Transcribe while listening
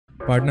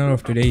Partner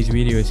of today's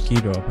video is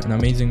KeyDrop, an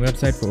amazing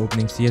website for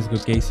opening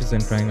CSGO cases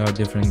and trying out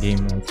different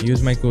game modes.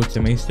 Use my code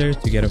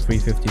SAMAYSTER to get a free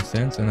 50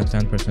 cents and a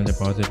 10%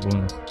 deposit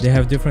bonus. They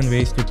have different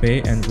ways to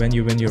pay, and when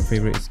you win your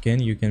favorite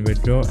skin, you can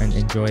withdraw and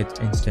enjoy it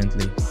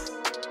instantly.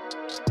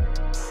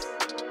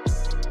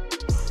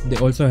 They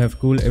also have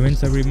cool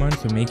events every month,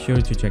 so make sure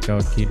to check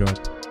out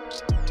KeyDrop.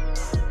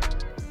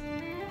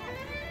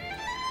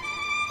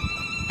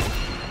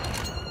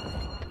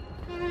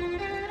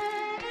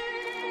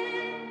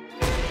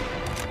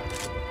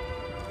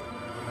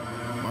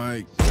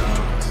 My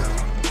God.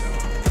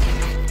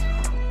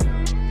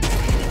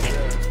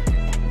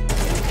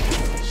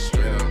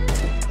 Straight up.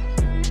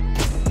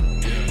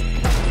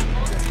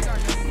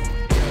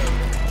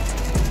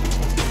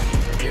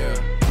 Yeah.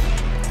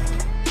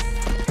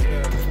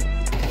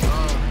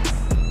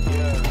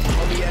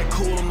 Homie act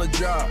cool on the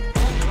job.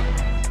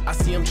 I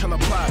see him tryna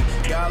plot.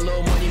 Got a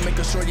little money, make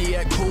a shorty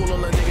act cool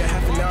on a nigga.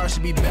 Half an hour,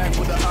 should be back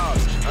with the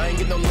ops. I ain't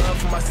get no love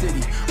for my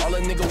city. All a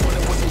nigga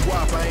wanted was a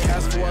wop. I ain't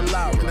asked for a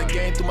lot. Run the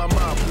game through my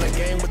mouth. Play the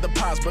game with the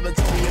pops. Brother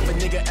told me if a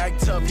nigga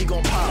act tough, he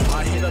gon' pop.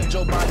 I hit up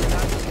Joe Biden.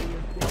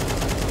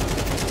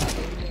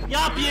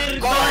 Ja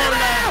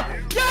pierdolę!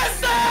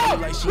 Jestem!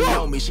 Like she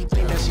know me, she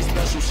think that she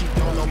special, she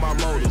don't know my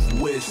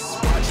motive. WISS,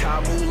 watch how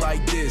I move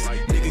like this.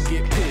 Nigga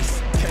get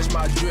pissed, catch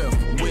my drift.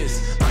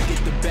 WISS, I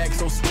get the bag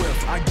so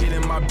swift. I get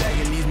in my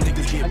bag and these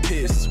niggas get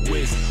pissed.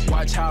 WISS,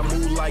 watch how I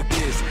move like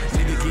this.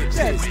 Nigga get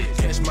pissed,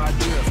 catch my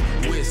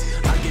drift. WISS,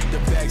 I get the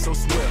bag so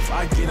swift.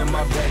 I get in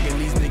my bag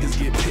and these niggas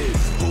get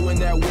pissed. Who in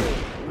that whip?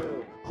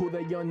 Who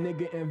that young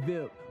nigga in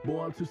VIP?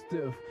 Boy, I'm too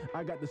stiff.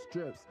 I got the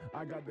strips,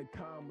 I got the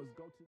commas. Go to